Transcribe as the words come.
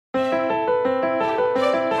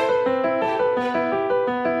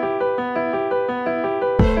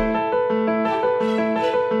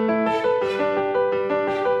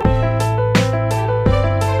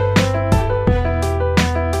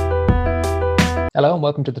Hello and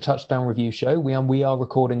welcome to the Touchdown Review Show. We are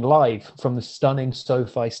recording live from the stunning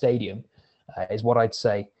SoFi Stadium, is what I'd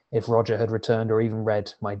say if Roger had returned or even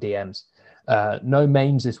read my DMs. No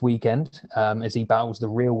mains this weekend as he battles the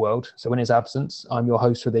real world. So in his absence, I'm your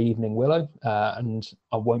host for the evening, Willow, and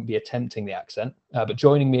I won't be attempting the accent. But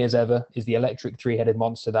joining me as ever is the electric three-headed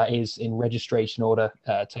monster that is, in registration order,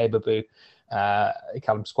 Tabor Boo,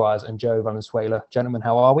 Callum Squires and Joe Valenzuela. Gentlemen,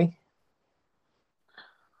 how are we?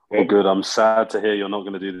 Well, good. I'm sad to hear you're not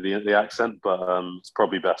going to do the accent, but it's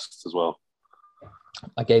probably best as well.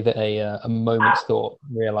 I gave it a moment's thought,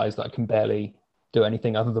 realised that I can barely do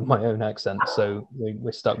anything other than my own accent, so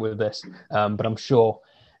we're stuck with this. But I'm sure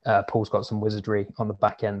Paul's got some wizardry on the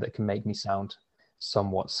back end that can make me sound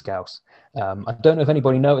somewhat scouse. I don't know if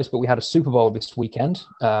anybody noticed, but we had a Super Bowl this weekend,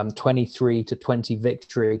 23-20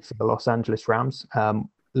 victory for the Los Angeles Rams.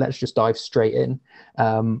 Let's just dive straight in.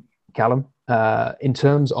 Callum, in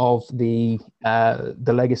terms of the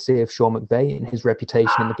legacy of Sean McVay and his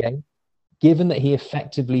reputation in the game, given that he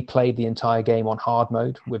effectively played the entire game on hard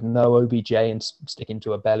mode with no OBJ and sticking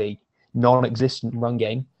to a belly non-existent run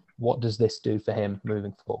game, what does this do for him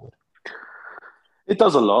moving forward? It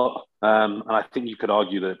does a lot, and I think you could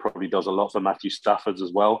argue that it probably does a lot for Matthew Stafford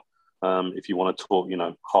as well. If you want to talk,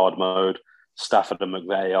 hard mode, Stafford and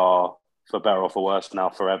McVay are, for better or for worse, now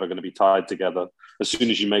forever going to be tied together. As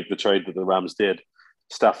soon as you make the trade that the Rams did,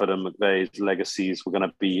 Stafford and McVay's legacies were going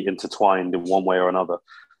to be intertwined in one way or another.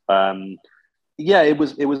 It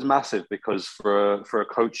was massive because for a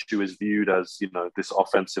coach who is viewed as this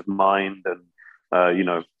offensive mind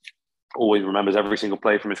and always remembers every single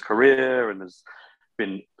play from his career and has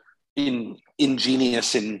been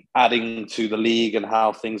ingenious in adding to the league and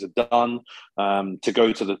how things are done, to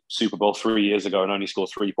go to the Super Bowl 3 years ago and only score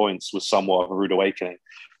 3 points was somewhat of a rude awakening.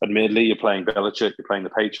 Admittedly, you're playing Belichick, you're playing the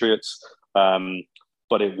Patriots,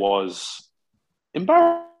 but it was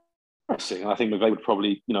embarrassing. I think McVay would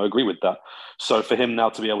probably agree with that. So for him now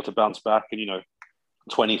to be able to bounce back and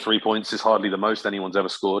 23 points is hardly the most anyone's ever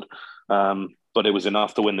scored, but it was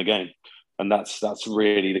enough to win the game, and that's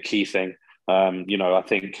really the key thing. I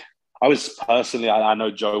think I was personally, I know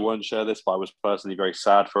Joe won't share this, but I was personally very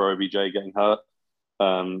sad for OBJ getting hurt.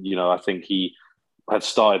 I think he had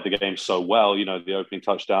started the game so well, the opening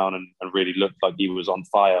touchdown, and really looked like he was on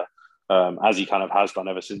fire, as he kind of has done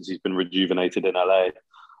ever since he's been rejuvenated in LA.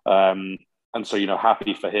 And so,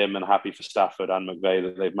 happy for him and happy for Stafford and McVay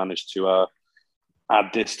that they've managed to add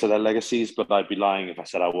this to their legacies. But I'd be lying if I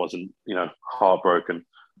said I wasn't, heartbroken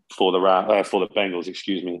for the Bengals,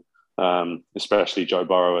 excuse me. Especially Joe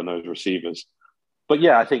Burrow and those receivers. But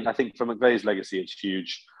yeah, I think for McVay's legacy, it's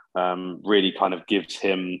huge. Really kind of gives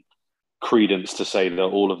him credence to say that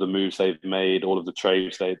all of the moves they've made, all of the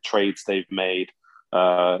trades they've made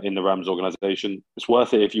in the Rams organization, it's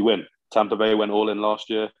worth it if you win. Tampa Bay went all in last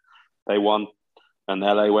year, they won, and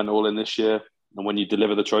LA went all in this year. And when you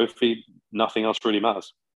deliver the trophy, nothing else really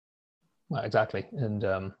matters. Well, exactly,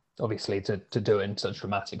 and obviously, to do it in such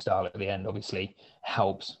dramatic style at the end obviously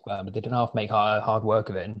helps. But they didn't have to make hard work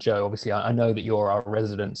of it. And Joe, obviously, I know that you're our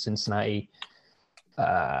resident Cincinnati,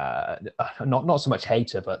 not so much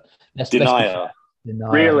hater, but denier.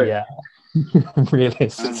 Really? Yeah.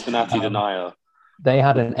 Realist. Cincinnati denier. They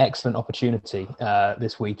had an excellent opportunity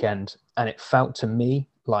this weekend, and it felt to me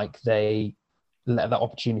like they let that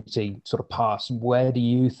opportunity sort of pass. Where do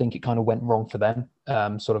you think it kind of went wrong for them,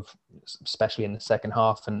 sort of especially in the second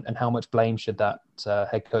half, and how much blame should that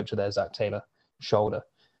head coach of theirs, Zach Taylor, shoulder?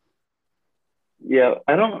 Yeah,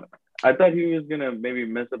 I thought he was going to maybe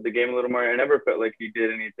mess up the game a little more. I never felt like he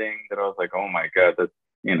did anything that I was like, oh my God, that's,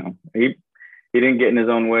 he didn't get in his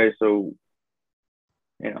own way. So,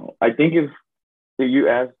 I think if you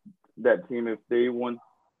ask that team if they want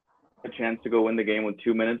a chance to go win the game with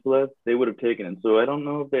 2 minutes left, they would have taken it. So I don't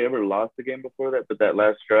know if they ever lost the game before that, but that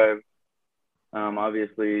last drive,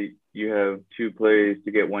 obviously you have 2 plays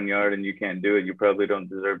to get 1 yard and you can't do it. You probably don't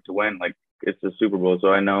deserve to win. Like, it's a Super Bowl.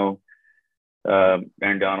 So I know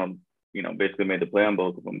Aaron Donald, basically made the play on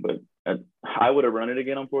both of them, but I would have run it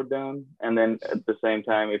again on 4th down. And then at the same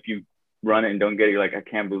time, if you run it and don't get it, you're like, I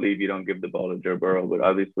can't believe you don't give the ball to Joe Burrow. But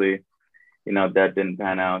obviously, that didn't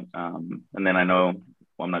pan out. And then I know,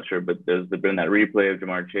 I'm not sure, but there's been that replay of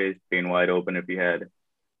Jamar Chase being wide open if he had,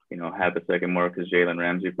 half a second more because Jalen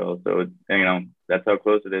Ramsey fell. So, that's how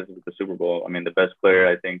close it is with the Super Bowl. I mean, the best player,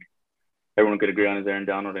 I think everyone could agree on, is Aaron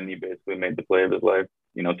Donald, and he basically made the play of his life,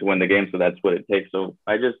 to win the game. So that's what it takes. So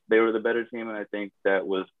they were the better team, and I think that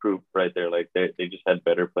was proof right there. Like, they just had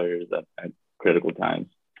better players at critical times.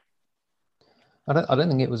 I don't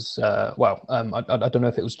think it was I don't know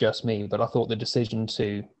if it was just me, but I thought the decision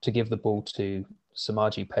to give the ball to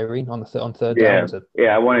Samaje Perine on third Yeah, down.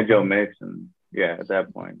 I wanted Joe Mixon. Yeah, at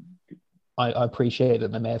that point. I appreciate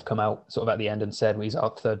that they may have come out sort of at the end and said, well, he's our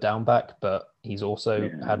third down back, but he's also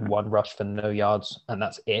had one rush for no yards, and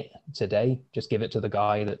that's it today. Just give it to the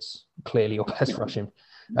guy that's clearly your best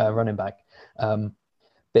running back.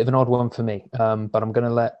 Bit of an odd one for me, but I'm going to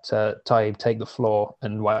let Taib take the floor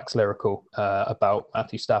and wax lyrical about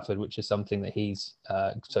Matthew Stafford, which is something that he's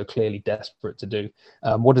so clearly desperate to do.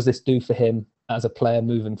 What does this do for him as a player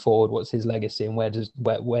moving forward? What's his legacy, and where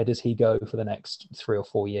does he go for the next 3 or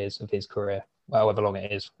 4 years of his career, however long it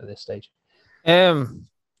is at this stage?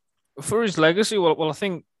 For his legacy, well, I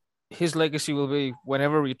think his legacy will be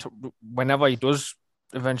whenever he does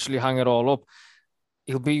eventually hang it all up,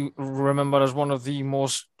 he'll be remembered as one of the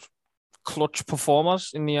most clutch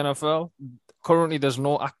performers in the NFL. Currently, there's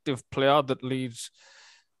no active player that leads.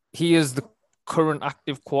 He is the current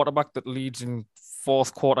active quarterback that leads in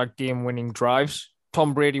fourth quarter game-winning drives.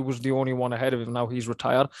 Tom Brady was the only one ahead of him. Now he's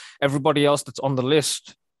retired. Everybody else that's on the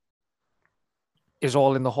list is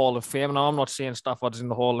all in the Hall of Fame. Now, I'm not saying Stafford's in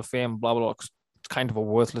the Hall of Fame, blah, blah, blah, because it's kind of a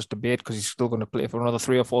worthless debate because he's still going to play for another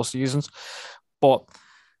 3 or 4 seasons. But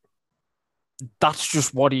that's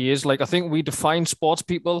just what he is. Like, I think we define sports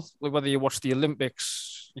people, like whether you watch the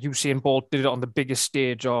Olympics, Usain Bolt did it on the biggest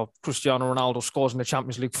stage, or Cristiano Ronaldo scores in the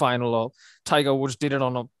Champions League final, or Tiger Woods did it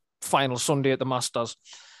on a final Sunday at the Masters.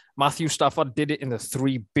 Matthew Stafford did it in the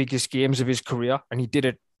 3 biggest games of his career, and he did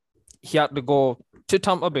it. He had to go to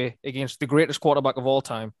Tampa Bay against the greatest quarterback of all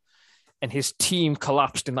time, and his team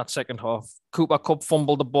collapsed in that second half. Cooper Kupp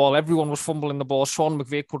fumbled the ball. Everyone was fumbling the ball. Sean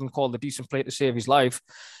McVay couldn't call the decent play to save his life.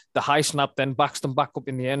 The high snap then backs them back up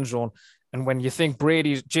in the end zone. And when you think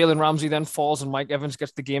Jalen Ramsey then falls and Mike Evans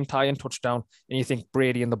gets the game-tying touchdown, and you think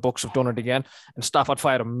Brady and the Bucs have done it again, and Stafford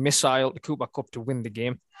fired a missile to Cooper Kupp to win the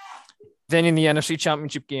game. Then in the NFC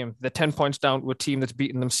Championship game, they're 10 points down to a team that's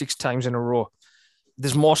beaten them 6 times in a row.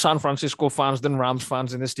 There's more San Francisco fans than Rams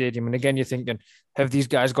fans in the stadium. And again, you're thinking, have these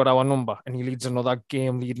guys got our number? And he leads another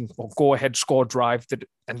game-leading or go-ahead score drive,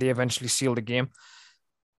 and they eventually seal the game.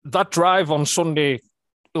 That drive on Sunday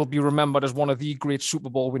will be remembered as one of the great Super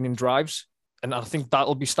Bowl winning drives. And I think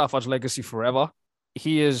that'll be Stafford's legacy forever.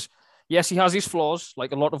 He has his flaws,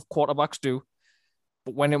 like a lot of quarterbacks do.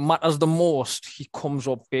 But when it matters the most, he comes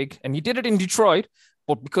up big. And he did it in Detroit,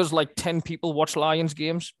 but because like 10 people watch Lions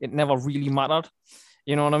games, it never really mattered.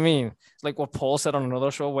 You know what I mean? It's like what Paul said on another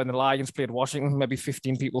show, when the Lions played Washington, maybe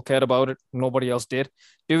 15 people cared about it. Nobody else did.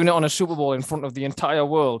 Doing it on a Super Bowl in front of the entire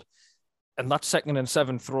world, and that 2nd and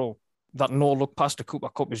 7 throw, that no-look pass to Cooper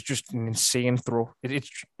Kupp is just an insane throw. It's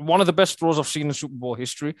one of the best throws I've seen in Super Bowl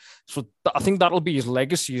history. So I think that'll be his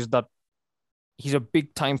legacy, is that he's a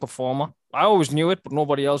big-time performer. I always knew it, but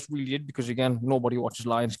nobody else really did because, again, nobody watches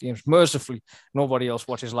Lions games. Mercifully, nobody else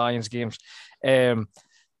watches Lions games.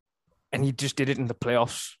 And he just did it in the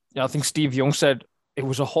playoffs. I think Steve Young said it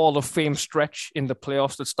was a Hall of Fame stretch in the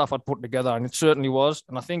playoffs that Stafford put together, and it certainly was.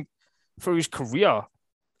 And I think for his career,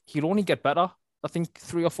 he'll only get better. I think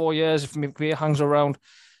 3 or 4 years, if McVay hangs around,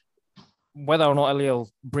 whether or not he'll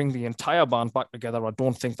bring the entire band back together, I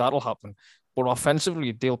don't think that'll happen. But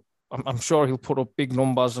offensively, I'm sure he'll put up big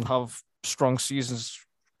numbers and have strong seasons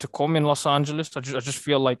to come in Los Angeles. I just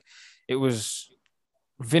feel like it was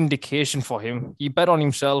vindication for him. He bet on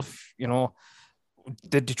himself. You know,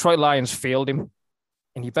 the Detroit Lions failed him,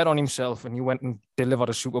 and he bet on himself, and he went and delivered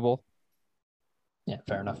a Super Bowl. Yeah,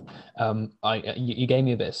 fair enough. You gave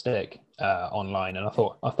me a bit of stick online, and I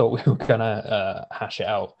thought we were gonna hash it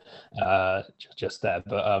out just there,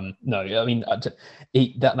 but no. I mean,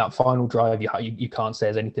 that final drive, you can't say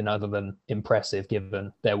is anything other than impressive,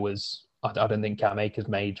 given there was. I don't think Cam Akers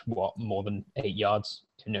made more than 8 yards.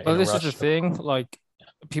 Well, this is the thing. Like,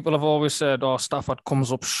 people have always said, "Oh, Stafford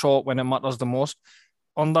comes up short when it matters the most."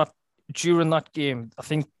 During that game, I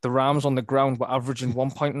think the Rams on the ground were averaging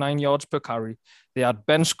 1.9 yards per carry. They had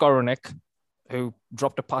Ben Skowronek, who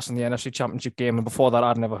dropped a pass in the NFC Championship game, and before that,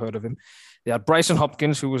 I'd never heard of him. They had Bryson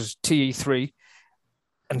Hopkins, who was TE3,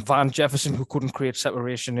 and Van Jefferson, who couldn't create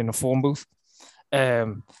separation in a phone booth.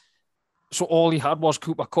 So all he had was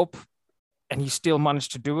Cooper Kupp, and he still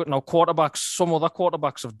managed to do it. Now, some other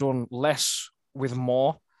quarterbacks have done less with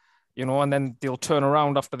more, you know, and then they'll turn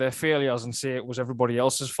around after their failures and say it was everybody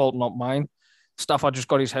else's fault, not mine. Stafford just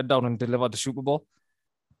got his head down and delivered the Super Bowl.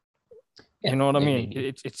 You know what I mean?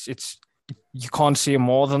 It's you can't say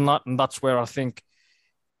more than that, and that's where I think,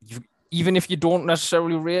 even if you don't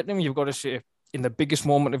necessarily rate him, you've got to say in the biggest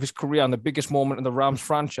moment of his career and the biggest moment in the Rams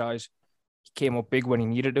franchise, he came up big when he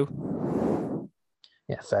needed to.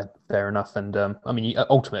 Yeah, fair enough. And I mean,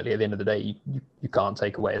 ultimately, at the end of the day, you can't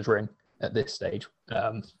take away his ring. at this stage.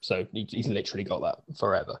 So he's literally got that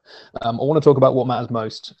forever. I want to talk about what matters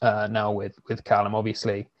most now with Callum.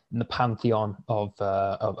 Obviously, in the pantheon of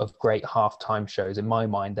great halftime shows, in my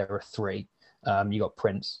mind, there are three. You got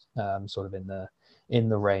Prince, sort of in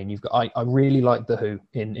the rain. You've got I really like the Who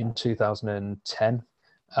in 2010,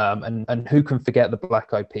 and who can forget the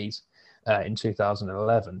Black Eyed Peas in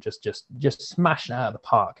 2011? Just smashing it out of the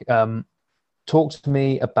park. Talk to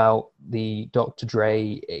me about the Dr.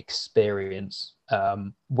 Dre experience.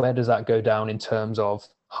 Where does that go down in terms of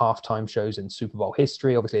halftime shows in Super Bowl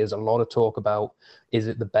history? Obviously, there's a lot of talk about, is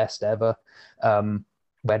it the best ever?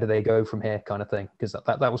 Where do they go from here, kind of thing? Because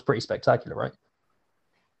that was pretty spectacular, right?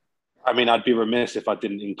 I mean, I'd be remiss if I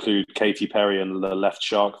didn't include Katy Perry and the Left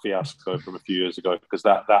Shark fiasco from a few years ago, because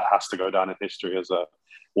that has to go down in history as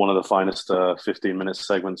one of the finest 15-minute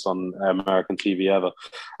segments on American TV ever.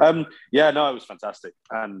 It was fantastic.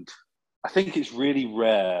 And I think it's really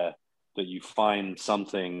rare that you find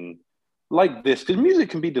something like this, because music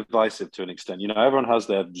can be divisive to an extent. You know, everyone has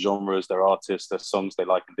their genres, their artists, their songs they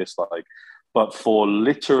like and dislike. But for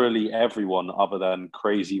literally everyone other than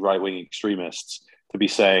crazy right-wing extremists to be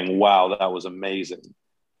saying, wow, that was amazing,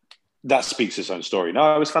 that speaks its own story.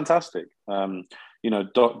 No, it was fantastic.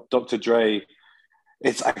 Dr. Dre,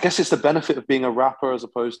 I guess it's the benefit of being a rapper as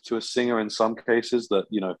opposed to a singer in some cases, that,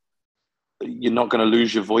 you know, you're not going to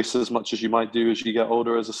lose your voice as much as you might do as you get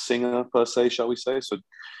older as a singer, per se, shall we say. So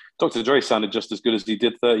Dr. Dre sounded just as good as he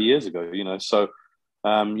did 30 years ago, you know. So,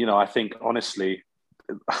 I think, honestly,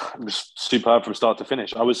 it was superb from start to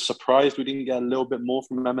finish. I was surprised we didn't get a little bit more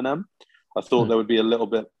from Eminem. I thought there'd be a little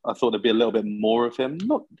bit more of him.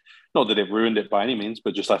 Not that it ruined it by any means,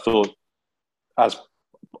 but just I thought, as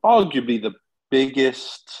arguably the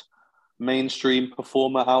biggest mainstream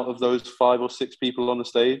performer out of those 5 or 6 people on the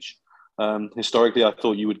stage, historically, I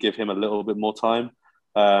thought you would give him a little bit more time.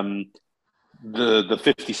 The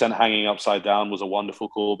 50 Cent hanging upside down was a wonderful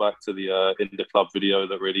callback to the In the Club video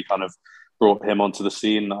that really kind of brought him onto the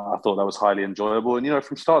scene. I thought that was highly enjoyable. And, you know,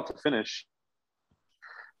 from start to finish,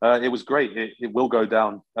 it was great. It will go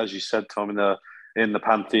down, as you said, Tom, in the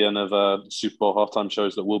pantheon of Super Bowl halftime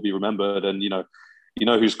shows that will be remembered. And, you know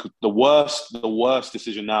who's the worst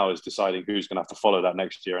decision now is deciding who's going to have to follow that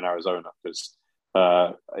next year in Arizona, because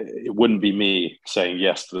it wouldn't be me saying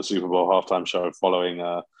yes to the Super Bowl halftime show following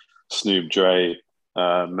Snoop, Dre,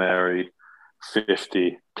 Mary,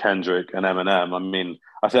 50, Kendrick, and Eminem. I mean,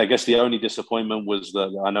 I guess the only disappointment was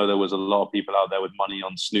that I know there was a lot of people out there with money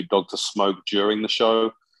on Snoop Dogg to smoke during the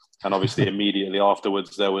show, and obviously immediately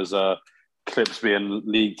afterwards there was clips being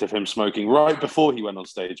leaked of him smoking right before he went on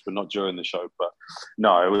stage, but not during the show. But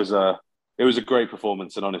no, it was a great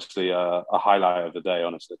performance, and honestly a highlight of the day.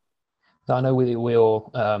 Honestly, I know we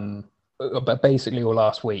all, but basically all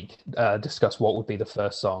last week discussed what would be the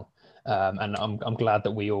first song. And I'm glad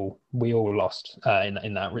that we all lost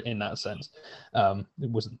in that sense. It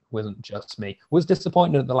wasn't just me. Was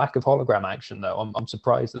disappointed at the lack of hologram action, though. I'm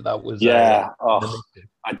surprised that was.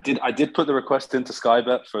 I did put the request into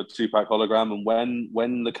Skybet for a 2-pack hologram, and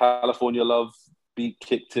when the California Love beat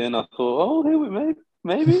kicked in, I thought, here we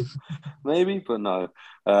maybe, but no,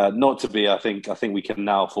 not to be. I think we can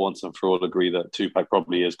now, for once and for all, agree that 2-pack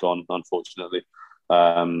probably is gone, unfortunately.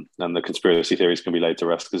 And the conspiracy theories can be laid to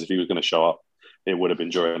rest, because if he was going to show up, it would have been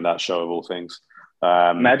during that show of all things.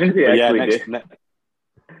 Imagine if he actually did.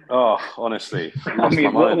 Honestly. I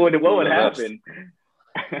mean, what would happen?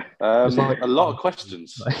 A lot of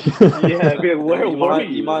questions. Yeah, I mean, where were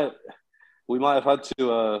you? We might have had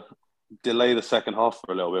to delay the second half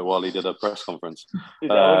for a little bit while he did a press conference.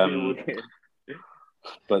 But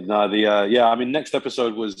no, next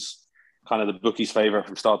episode was kind of the bookies' favorite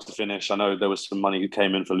from start to finish. I know there was some money that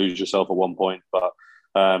came in for Lose Yourself at one point, but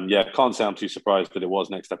can't say I'm too surprised that it was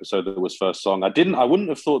next episode that was first song. I wouldn't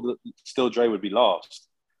have thought that Still Dre would be last,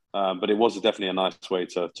 but it was definitely a nice way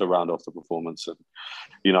to round off the performance. And,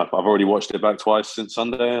 you know, I've already watched it back twice since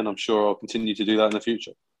Sunday, and I'm sure I'll continue to do that in the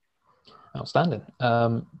future. Outstanding.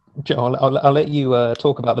 Joe, I'll let you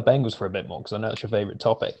talk about the Bengals for a bit more, because I know it's your favorite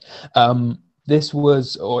topic. This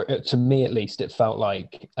was, or to me at least, it felt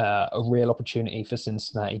like a real opportunity for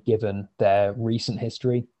Cincinnati, given their recent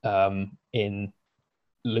history in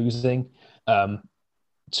losing,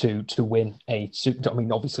 to win a Super. I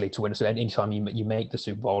mean, obviously, to win. So anytime you make the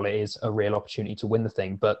Super Bowl, it is a real opportunity to win the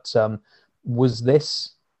thing. But was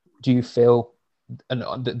this? Do you feel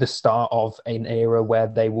the start of an era where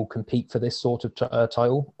they will compete for this sort of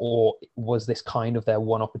title, or was this kind of their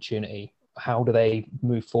one opportunity? How do they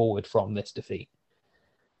move forward from this defeat?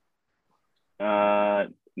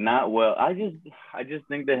 Not well. I just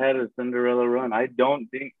think they had a Cinderella run. I don't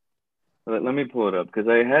think Let me pull it up because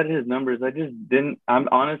I had his numbers. I just didn't. I'm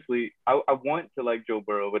honestly, I want to like Joe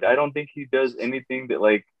Burrow, but I don't think he does anything that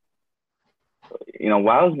like,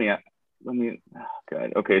 wows me. Let me, oh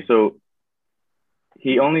God. Okay, so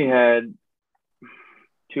he only had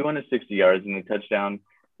 260 yards in the touchdown.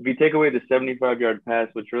 If you take away the 75-yard pass,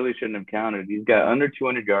 which really shouldn't have counted, he's got under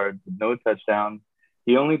 200 yards, no touchdowns.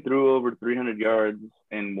 He only threw over 300 yards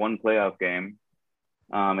in one playoff game.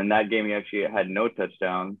 In that game, he actually had no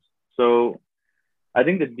touchdowns. So I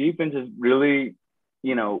think the defense is really,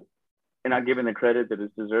 and not given the credit that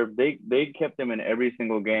it's deserved. They kept them in every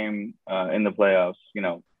single game in the playoffs.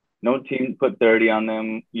 No team put 30 on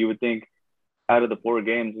them. You would think out of the 4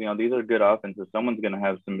 games, these are good offenses. Someone's going to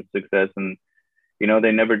have some success, and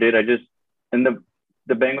they never did. And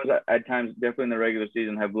the Bengals at times, definitely in the regular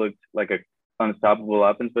season, have looked like a unstoppable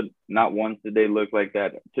offense, but not once did they look like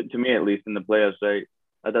that. To me, at least in the playoffs,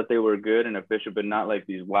 I thought they were good and efficient, but not like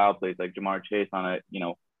these wild plays like Jamar Chase on a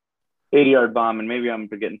 80-yard bomb. And maybe I'm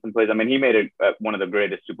forgetting some plays. I mean, he made one of the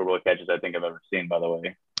greatest Super Bowl catches I think I've ever seen. By the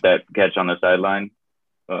way, that catch on the sideline.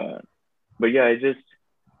 But yeah,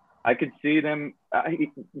 I could see them.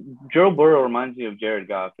 Joe Burrow reminds me of Jared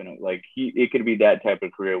Goff, and it could be that type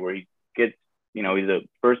of career where he gets, he's a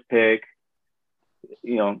first pick.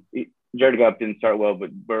 Jared Goff didn't start well,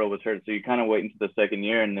 but Burrow was hurt, so you kind of wait until the second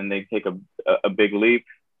year, and then they take a big leap.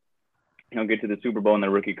 Get to the Super Bowl in their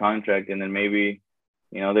rookie contract, and then maybe,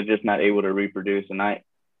 they're just not able to reproduce. And I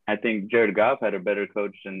think Jared Goff had a better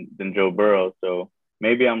coach than Joe Burrow. So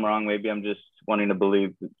maybe I'm wrong. Maybe I'm just wanting to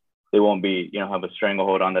believe that they won't be, have a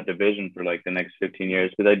stranglehold on that division for like the next 15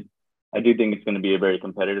 years. Because I do think it's going to be a very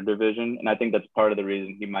competitive division. And I think that's part of the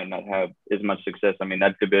reason he might not have as much success. I mean,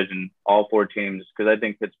 that division, all 4 teams, because I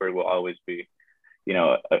think Pittsburgh will always be,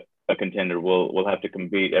 a contender. We'll have to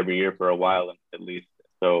compete every year for a while at least.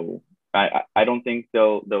 So I don't think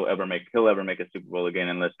he'll ever make a Super Bowl again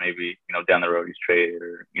unless maybe, down the road he's traded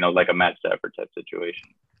or, like a Matt Stafford type situation.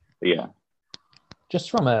 But yeah. Just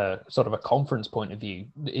from a sort of a conference point of view,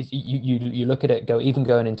 you look at it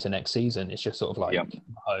going into next season, it's just sort of like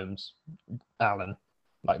Mahomes, Allen,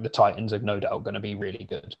 like the Titans are no doubt going to be really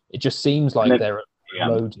good. It just seems like there are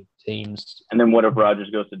loads of teams. And then what if Rodgers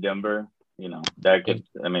goes to Denver? That could.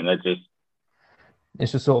 I mean, that's just.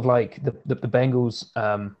 It's just sort of like the Bengals.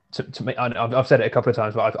 To me, I've said it a couple of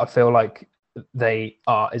times, but I feel like they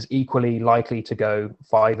are as equally likely to go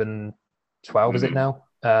 5-12. Is it now?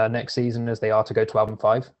 Next season as they are to go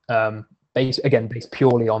 12-5. Based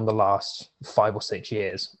purely on the last 5 or 6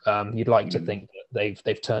 years. You'd like to think that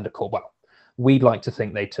they've turned a corner. Well, we'd like to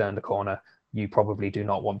think they turned a corner. You probably do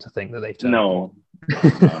not want to think that they've turned a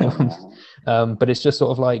corner. But it's just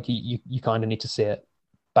sort of like you kind of need to see it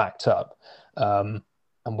backed up.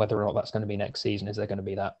 And whether or not that's going to be next season, is there going to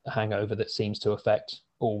be that hangover that seems to affect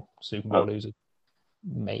all Super Bowl losers?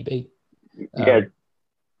 Maybe. Yeah.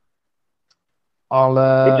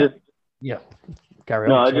 Carry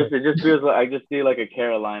no, on. it just feels like I just see like a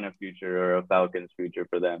Carolina future or a Falcons future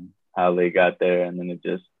for them. How they got there, and then it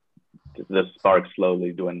just the spark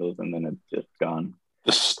slowly dwindles, and then it's just gone.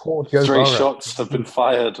 The 3 shots have been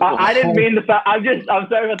fired. I didn't mean I'm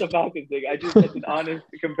sorry about the Falcons thing. I just had an honest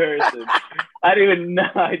comparison. I didn't even know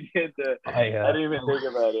I did that. I didn't even think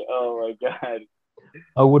about it. Oh my God.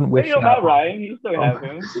 I wouldn't wish that. Matt Ryan, you still have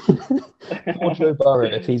him. Poor Joe Burrow,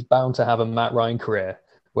 if he's bound to have a Matt Ryan career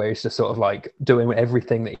where he's just sort of like doing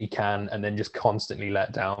everything that he can and then just constantly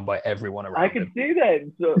let down by everyone around him. I can see that.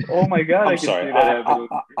 So, oh my God, I'm sorry.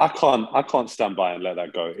 I can't stand by and let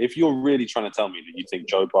that go. If you're really trying to tell me that you think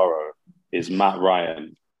Joe Burrow is Matt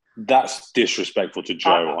Ryan, that's disrespectful to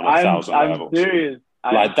Joe on 1,000 levels. I'm serious.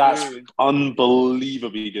 That's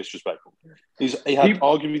unbelievably disrespectful. He had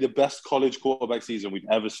arguably the best college quarterback season we've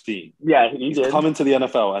ever seen. Yeah, he's come into the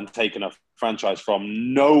NFL and taken a franchise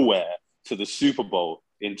from nowhere to the Super Bowl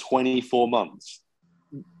in 24 months.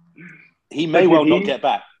 He may well not get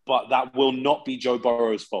back, but that will not be Joe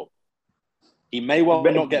Burrow's fault. He may well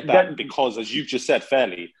not get back because, as you've just said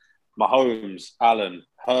fairly, Mahomes, Allen,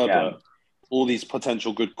 Herbert, all these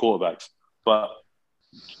potential good quarterbacks. But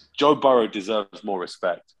Joe Burrow deserves more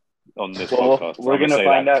respect on this podcast. We're going to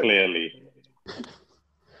find out clearly.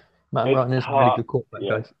 Matt Ryan is a really good quarterback,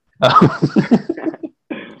 guys.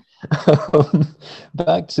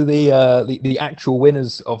 Back to the actual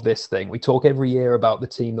winners of this thing. We talk every year about the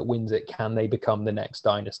team that wins it. Can they become the next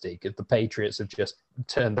dynasty? Because the Patriots have just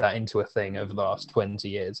turned that into a thing over the last 20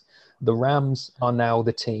 years. The Rams are now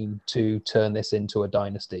the team to turn this into a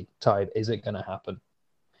dynasty. Tide, is it going to happen?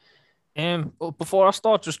 Before I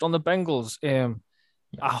start, just on the Bengals,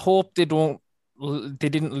 I hope they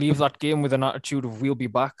didn't leave that game with an attitude of we'll be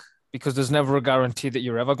back. because there's never a guarantee that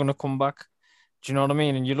you're ever going to come back. Do you know what I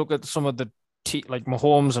mean? And you look at some of the like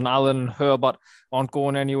Mahomes and Allen and Herbert aren't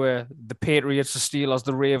going anywhere. The Patriots, the Steelers,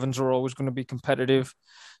 the Ravens are always going to be competitive.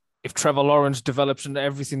 If Trevor Lawrence develops into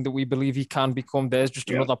everything that we believe he can become, there's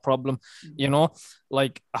just another problem. You know,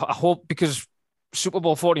 like I hope, because Super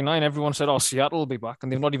Bowl 49, everyone said, oh, Seattle will be back,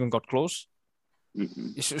 and they've not even got close.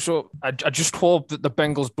 So I just hope that the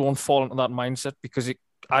Bengals don't fall into that mindset, because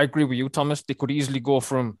I agree with you, Thomas. They could easily go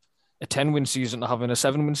from a 10-win season to having a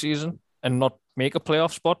 7-win season and not make a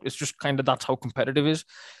playoff spot. It's just kind of, that's how competitive it is.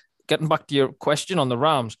 Getting back to your question on the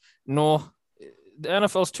Rams, no, the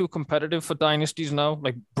NFL's too competitive for dynasties now.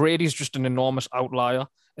 Like, Brady's just an enormous outlier,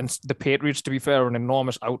 and the Patriots, to be fair, are an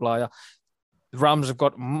enormous outlier. The Rams have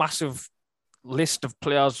got a massive list of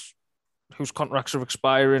players whose contracts are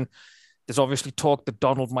expiring. There's obviously talk that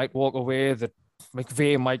Donald might walk away, that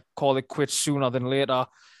McVay might call it quits sooner than later.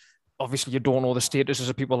 Obviously, you don't know the statuses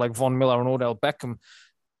of people like Von Miller and Odell Beckham.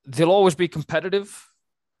 They'll always be competitive.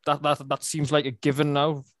 That seems like a given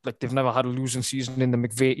now. Like, they've never had a losing season in the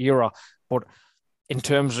McVay era. But in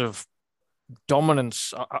terms of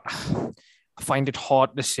dominance, I find it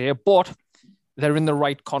hard to say. But they're in the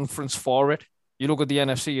right conference for it. You look at the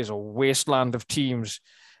NFC as a wasteland of teams.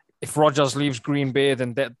 If Rodgers leaves Green Bay,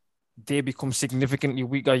 then they become significantly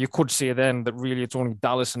weaker. You could say then that really it's only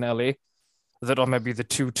Dallas and LA that are maybe the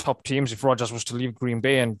two top teams. If Rodgers was to leave Green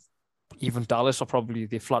Bay, and even Dallas are probably,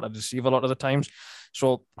 they flatter deceive a lot of the times.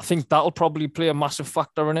 So I think that'll probably play a massive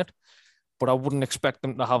factor in it. But I wouldn't expect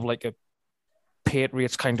them to have like a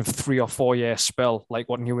Patriots kind of 3 or 4 year spell like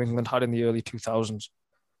what New England had in the early 2000s.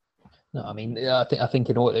 No, I mean, I think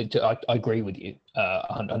in order, I agree with you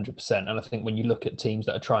 100%. And I think when you look at teams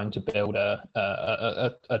that are trying to build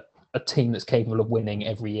a team that's capable of winning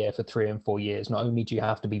every year for 3 and 4 years, not only do you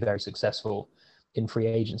have to be very successful in free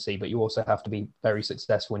agency, but you also have to be very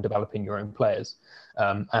successful in developing your own players.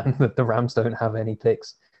 And the Rams don't have any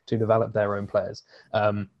picks to develop their own players.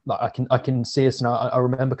 Like I can see a scenario. I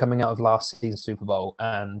remember coming out of last season's Super Bowl,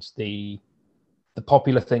 and the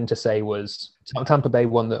popular thing to say was Tampa Bay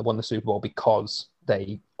won the Super Bowl because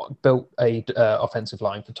they built a offensive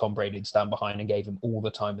line for Tom Brady to stand behind and gave him all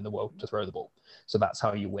the time in the world to throw the ball. So that's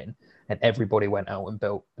how you win. And everybody went out and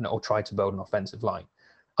built or tried to build an offensive line.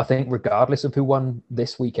 I think regardless of who won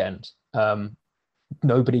this weekend,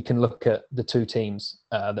 nobody can look at the two teams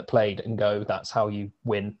that played and go, that's how you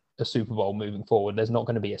win a Super Bowl moving forward. There's not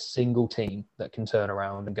going to be a single team that can turn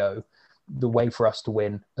around and go, the way for us to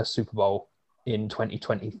win a Super Bowl in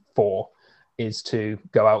 2024 is to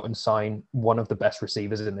go out and sign one of the best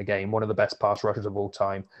receivers in the game, one of the best pass rushers of all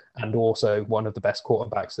time, and also one of the best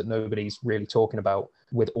quarterbacks that nobody's really talking about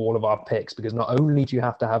with all of our picks. Because not only do you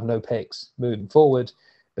have to have no picks moving forward,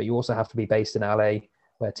 but you also have to be based in LA,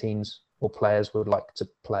 where teams or players would like to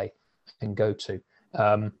play and go to.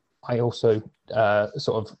 I also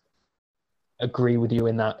sort of agree with you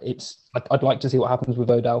in that I'd like to see what happens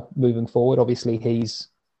with Odell moving forward. Obviously, he's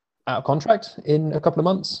out of contract in a couple of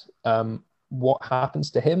months. What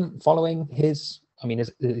happens to him following his? I mean,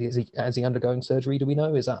 is he undergoing surgery? Do we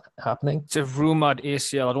know? Is that happening? It's a rumored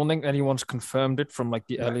ACL. I don't think anyone's confirmed it from like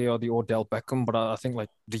the LA or the Odell Beckham, but I think like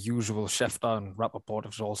the usual Schefter and Rappaport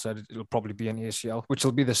have all said it'll probably be an ACL, which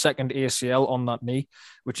will be the second ACL on that knee,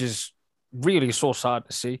 which is really so sad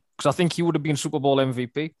to see, because I think he would have been Super Bowl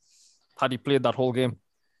MVP had he played that whole game.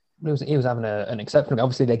 He was having an exceptional.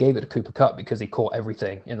 Obviously, they gave it to Cooper Kupp because he caught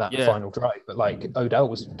everything in that final drive. But like Odell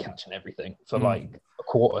was catching everything for like a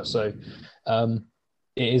quarter. So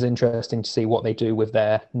it is interesting to see what they do with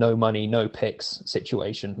their no money, no picks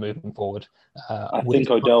situation moving forward. I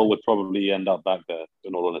think Odell would probably end up back there,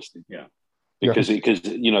 in all honesty. Yeah, because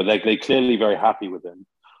you know they're clearly very happy with him.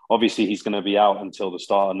 Obviously, he's going to be out until the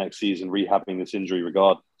start of next season, rehabbing this injury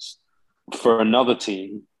regardless. For another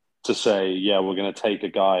team to say, yeah, we're going to take a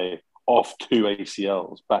guy off 2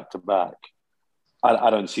 ACLs back to back,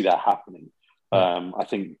 I don't see that happening. I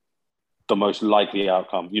think the most likely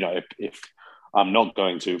outcome, you know, if I'm not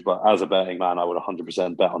going to, but as a betting man, I would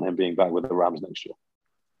 100% bet on him being back with the Rams next year.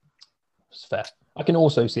 It's fair. I can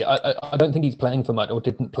also see, I don't think he's playing for much or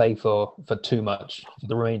didn't play for too much for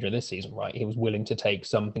the remainder of this season, right? He was willing to take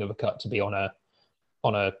something of a cut to be on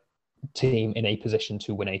a team in a position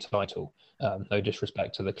to win a title. No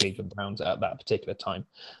disrespect to the Cleveland Browns at that particular time.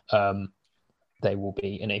 They will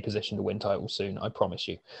be in a position to win titles soon, I promise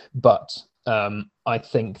you. But I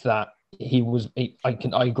think that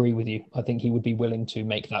I agree with you. I think he would be willing to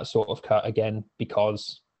make that sort of cut again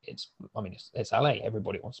because it's LA.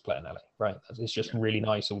 Everybody wants to play in LA, right? It's just really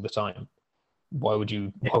nice all the time. Why would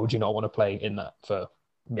you not want to play in that for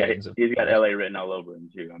millions of he's got LA written all over him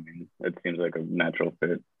too. I mean, it seems like a natural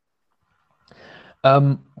fit.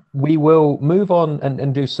 We will move on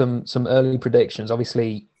and do some early predictions.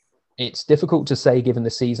 Obviously, it's difficult to say given the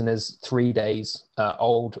season is 3 days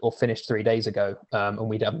old or finished 3 days ago, and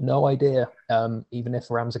we'd have no idea even if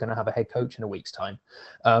Rams are going to have a head coach in a week's time.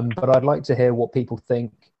 But I'd like to hear what people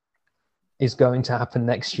think is going to happen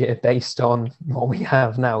next year based on what we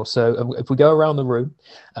have now. So if we go around the room,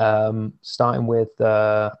 starting with,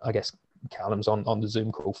 I guess, Callum's on the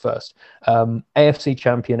Zoom call first. AFC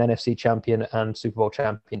champion, NFC champion, and Super Bowl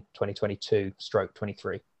champion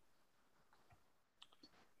 2022/23.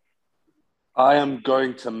 I am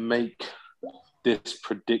going to make this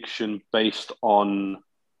prediction based on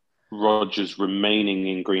Rodgers remaining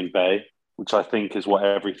in Green Bay, which I think is what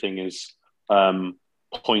everything is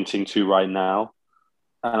pointing to right now.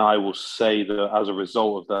 And I will say that as a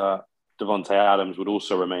result of that, Devontae Adams would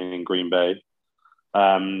also remain in Green Bay.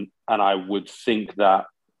 And I would think that,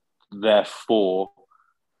 therefore,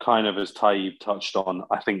 kind of as Taib touched on,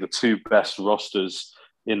 I think the two best rosters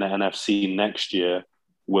in the NFC next year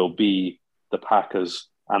will be the Packers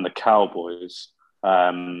and the Cowboys,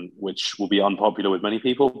 which will be unpopular with many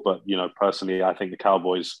people. But, personally, I think the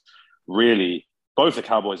Cowboys really, both the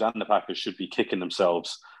Cowboys and the Packers should be kicking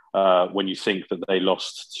themselves when you think that they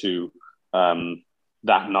lost to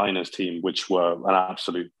that Niners team, which were an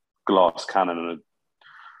absolute glass cannon and a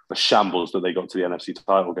shambles that they got to the NFC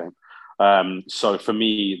title game. So for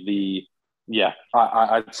me,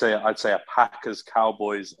 I'd say a Packers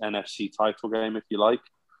Cowboys NFC title game, if you like.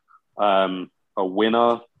 A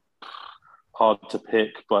winner, hard to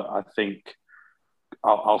pick, but I think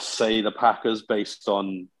I'll say the Packers based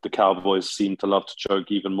on the Cowboys seem to love to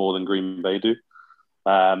choke even more than Green Bay do.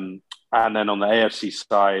 And then on the AFC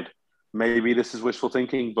side, maybe this is wishful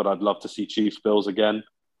thinking, but I'd love to see Chiefs Bills again.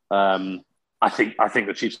 I think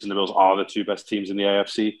the Chiefs and the Bills are the two best teams in the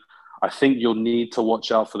AFC. I think you'll need to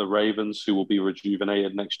watch out for the Ravens, who will be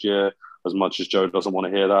rejuvenated next year, as much as Joe doesn't want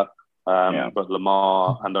to hear that. But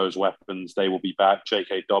Lamar and those weapons, they will be back.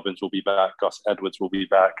 J.K. Dobbins will be back. Gus Edwards will be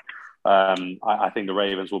back. I think the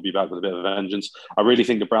Ravens will be back with a bit of a vengeance. I really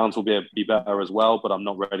think the Browns will be better as well, but I'm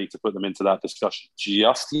not ready to put them into that discussion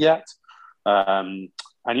just yet. And,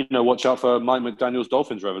 watch out for Mike McDaniel's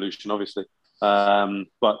Dolphins revolution, obviously.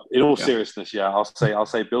 But in all seriousness, I'll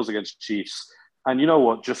say Bills against Chiefs. And you know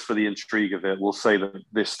what? Just for the intrigue of it, we'll say that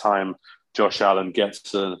this time Josh Allen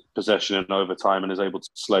gets a possession in overtime and is able to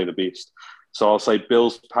slay the beast. So I'll say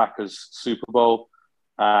Bills, Packers, Super Bowl.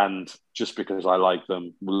 And just because I like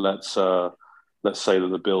them, let's say that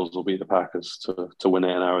the Bills will beat the Packers to win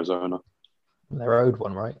it in Arizona. They're owed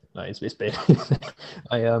one, right? No, it's big.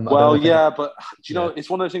 But it's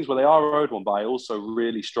one of those things where they are owed one, but I also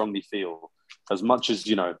really strongly feel, as much as,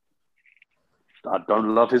 I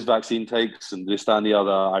don't love his vaccine takes and this, that, and the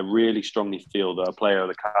other, I really strongly feel that a player of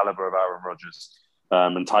the caliber of Aaron Rodgers,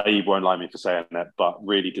 and Taib won't like me for saying that, but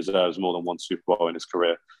really deserves more than one Super Bowl in his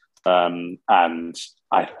career. And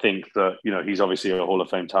I think that, he's obviously a Hall of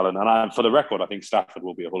Fame talent. And for the record, I think Stafford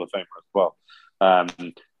will be a Hall of Famer as well.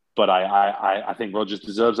 But I think Rodgers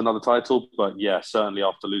deserves another title. But certainly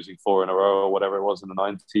after losing 4 in a row or whatever it was in the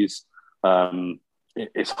 90s,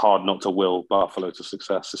 it's hard not to will Buffalo to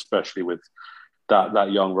success, especially with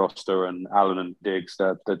that young roster and Allen and Diggs.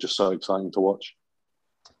 They're just so exciting to watch.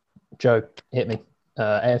 Joe, hit me.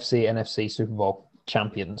 AFC, NFC, Super Bowl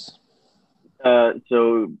champions.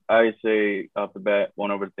 So I say off the bat,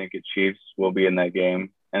 won't overthink it. Chiefs will be in that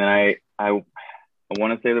game, and I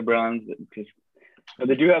want to say the Browns because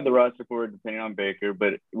they do have the roster for it, depending on Baker.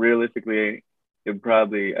 But realistically, I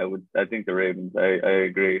think the Ravens. I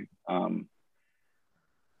agree.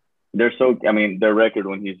 Their record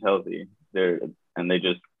when he's healthy, they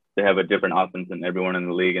have a different offense than everyone in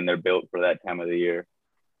the league, and they're built for that time of the year.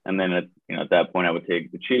 And then at that point, I would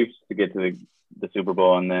take the Chiefs to get to the Super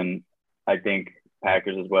Bowl, and then I think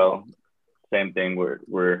Packers as well. Same thing.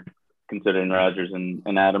 We're considering Rodgers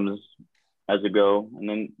and Adams as a go, and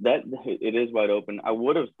then it is wide open. I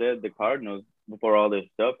would have said the Cardinals before all this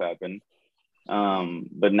stuff happened,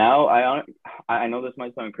 but now I know this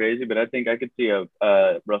might sound crazy, but I think I could see a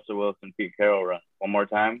Russell Wilson, Pete Carroll run one more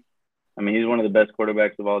time. I mean, he's one of the best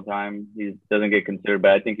quarterbacks of all time. He doesn't get considered,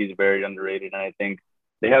 but I think he's very underrated, and I think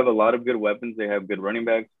they have a lot of good weapons. They have good running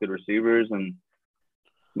backs, good receivers, and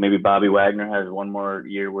maybe Bobby Wagner has one more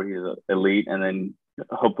year where he's elite, and then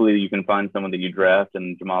hopefully you can find someone that you draft,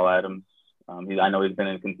 and Jamal Adams. I know he's been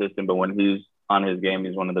inconsistent, but when he's on his game,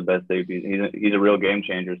 he's one of the best safeties. He's a real game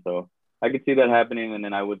changer. So I could see that happening, and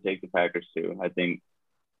then I would take the Packers too. I think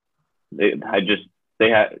they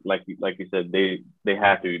have, like you said, they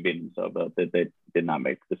have to be beating themselves up that they did not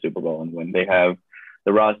make the Super Bowl and win. They have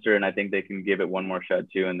the roster, and I think they can give it one more shot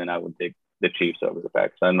too. And then I would take the Chiefs over the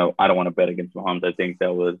Packs. I know I don't want to bet against Mahomes. I think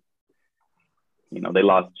that was, they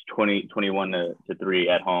lost 21-3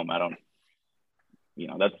 at home. I don't,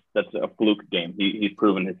 that's a fluke game. He's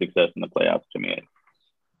proven his success in the playoffs to me.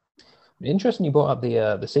 Interesting you brought up the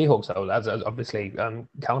Seahawks, though. As obviously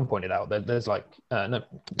Callum pointed out, there's Ty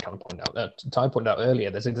pointed out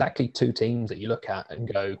earlier, there's exactly two teams that you look at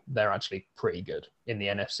and go, they're actually pretty good in the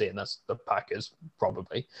NFC, and that's the Packers,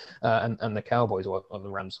 probably, and the Cowboys or the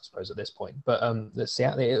Rams, I suppose, at this point. But the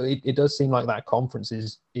Seattle, it does seem like that conference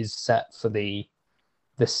is set for the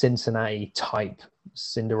Cincinnati type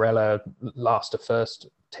Cinderella last to first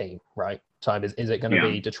team, right? Time is it going to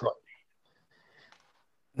be Detroit?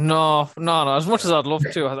 No. As much as I'd love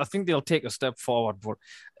to, I think they'll take a step forward. But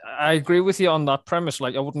I agree with you on that premise.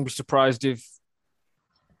 Like, I wouldn't be surprised if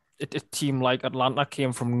a team like Atlanta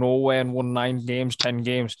came from nowhere and won 9 games, 10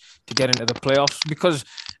 games to get into the playoffs, because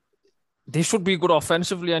they should be good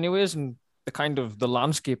offensively anyways. And the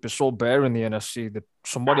landscape is so bare in the NFC that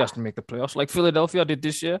somebody has to make the playoffs. Like Philadelphia did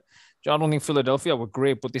this year. I don't think Philadelphia were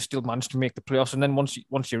great, but they still managed to make the playoffs. And then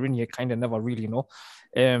once you're in, you kind of never really know.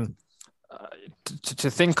 To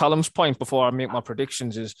think Callum's point before I make my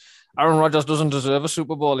predictions is Aaron Rodgers doesn't deserve a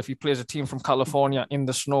Super Bowl if he plays a team from California in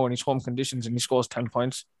the snow in his home conditions and he scores 10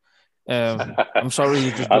 points. I'm sorry,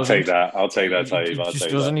 he just I'll take that, Taib. He just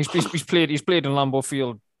doesn't. He's played in Lambeau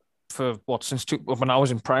Field for when I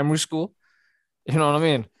was in primary school. You know what I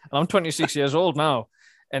mean? And I'm 26 years old now,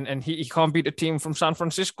 and he can't beat a team from San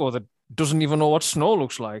Francisco that doesn't even know what snow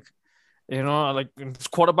looks like. Like it's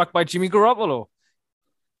quarterbacked by Jimmy Garoppolo.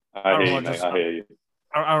 I hear you.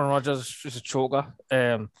 Aaron Rodgers is a choker.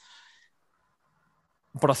 But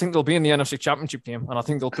I think they'll be in the NFC Championship game, and I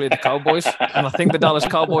think they'll play the Cowboys, and I think the Dallas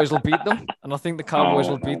Cowboys will beat them, and I think the Cowboys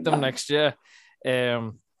will beat them next year.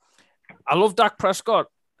 I love Dak Prescott.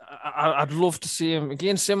 I'd love to see him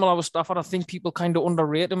again. Similar with Stafford, I think people kind of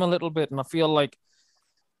underrate him a little bit, and I feel like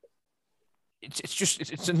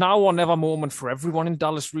it's a now or never moment for everyone in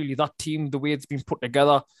Dallas. Really, that team, the way it's been put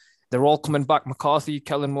together. They're all coming back. McCarthy,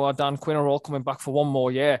 Kellen Moore, Dan Quinn are all coming back for one more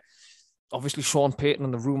year. Obviously, Sean Payton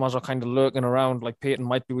and the rumors are kind of lurking around, like Payton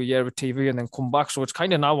might do a year of TV and then come back. So it's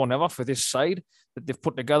kind of now or never for this side that they've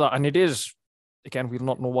put together. And it is, again, we do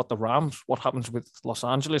not know what happens with Los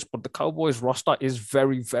Angeles, but the Cowboys roster is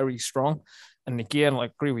very, very strong. And again, I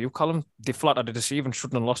agree with you, Colin, they flat out deceive and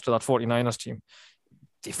shouldn't have lost to that 49ers team.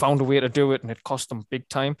 They found a way to do it and it cost them big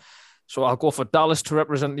time. So I'll go for Dallas to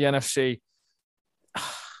represent the NFC.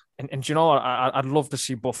 And you know what? I'd love to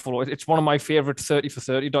see Buffalo. It's one of my favorite 30 for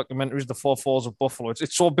 30 documentaries, The Four Falls of Buffalo.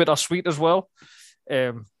 It's so bittersweet as well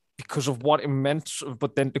because of what it meant.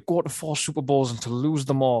 But then to go to 4 Super Bowls and to lose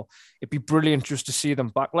them all, it'd be brilliant just to see them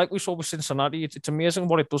back. Like we saw with Cincinnati, it's amazing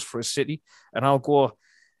what it does for a city. And I'll go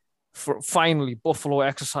for finally Buffalo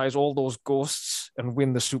exercise all those ghosts and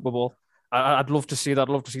win the Super Bowl. I'd love to see that. I'd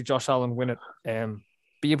love to see Josh Allen win it.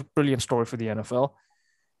 Be a brilliant story for the NFL.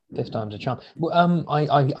 5th time's a charm. Well,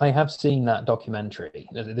 I have seen that documentary,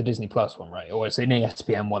 the Disney Plus one, right? Or it's an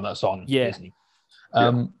ESPN one that's on Disney.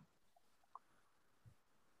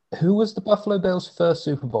 Who was the Buffalo Bills' first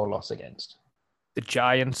Super Bowl loss against? The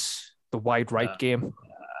Giants, the wide right game.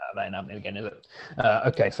 That ain't happening again, is it?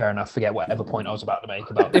 Okay, fair enough. Forget whatever point I was about to make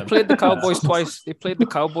about They them. played the Cowboys twice. They played the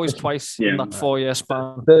Cowboys twice in that 4-year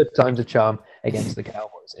span. 3rd time's a charm against the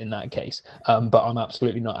Cowboys in that case. But I'm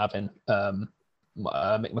absolutely not having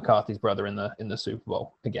Mick McCarthy's brother in the Super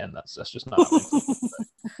Bowl again. That's just not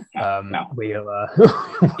happening. No.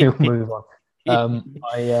 We'll move on.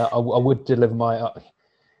 I would deliver my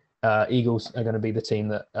Eagles are going to be the team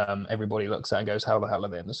that everybody looks at and goes, how the hell are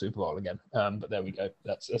they in the Super Bowl again? But there we go.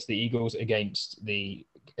 That's the Eagles against the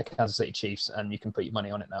Kansas City Chiefs, and you can put your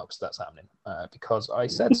money on it now because that's happening because I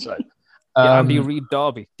said so. The Andy Reid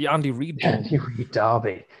Derby. The Andy Reid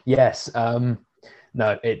Derby. Yes.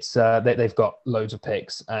 No, it's they've got loads of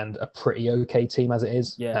picks and a pretty okay team as it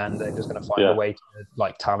is, and they're just going to find a way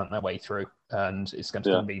to talent their way through, and it's going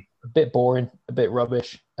to be a bit boring, a bit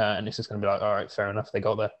rubbish, and it's just going to be like, all right, fair enough, they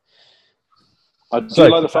got there. I do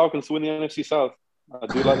like the Falcons to win the NFC South. I'm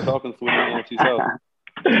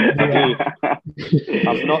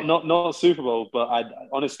not Super Bowl, but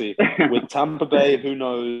honestly, with Tampa Bay, who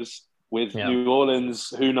knows? With New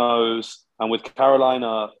Orleans, who knows? And with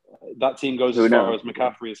Carolina, that team goes as far as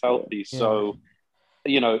McCaffrey is healthy. Yeah. So,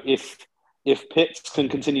 if Pitts can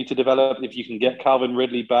continue to develop, if you can get Calvin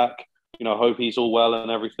Ridley back, hope he's all well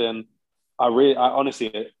and everything. I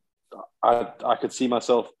honestly, I could see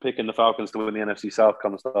myself picking the Falcons to win the NFC South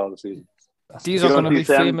come the start of the season. These are going to be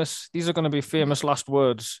famous. These are going to be famous last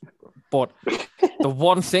words. But the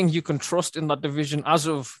one thing you can trust in that division as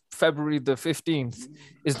of February the 15th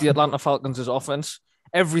is the Atlanta Falcons' offense.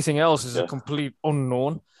 Everything else is a complete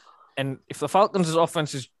unknown. And if the Falcons'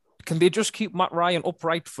 offense is, can they just keep Matt Ryan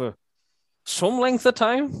upright for some length of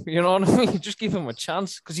time? You know what I mean? Just give him a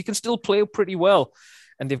chance, because he can still play pretty well.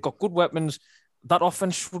 And they've got good weapons. That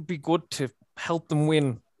offense would be good to help them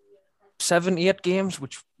win 7-8 games,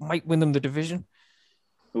 which might win them the division.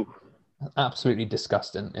 Oof. Absolutely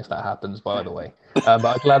disgusting if that happens, by the way. But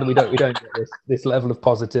I'm glad that we don't get this level of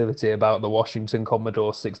positivity about the Washington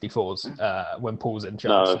Commodore 64s when Paul's in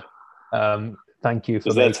charge. No. Thank you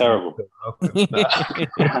for they're terrible.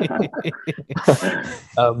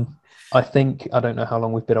 I think, I don't know how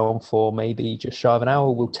long we've been on for, maybe just shy of an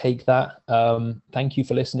hour. We'll take that. Thank you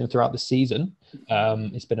for listening throughout the season.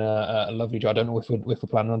 It's been a lovely job. I don't know if we're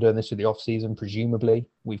planning on doing this with the off season. Presumably,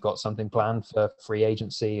 we've got something planned for free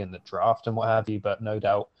agency and the draft and what have you, but no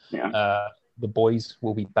doubt the boys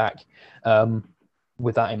will be back.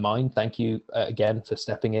 With that in mind, thank you again for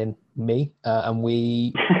stepping in, me, and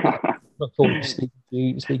we look forward to speaking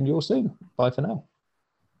to you all soon. Bye for now.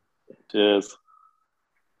 Cheers.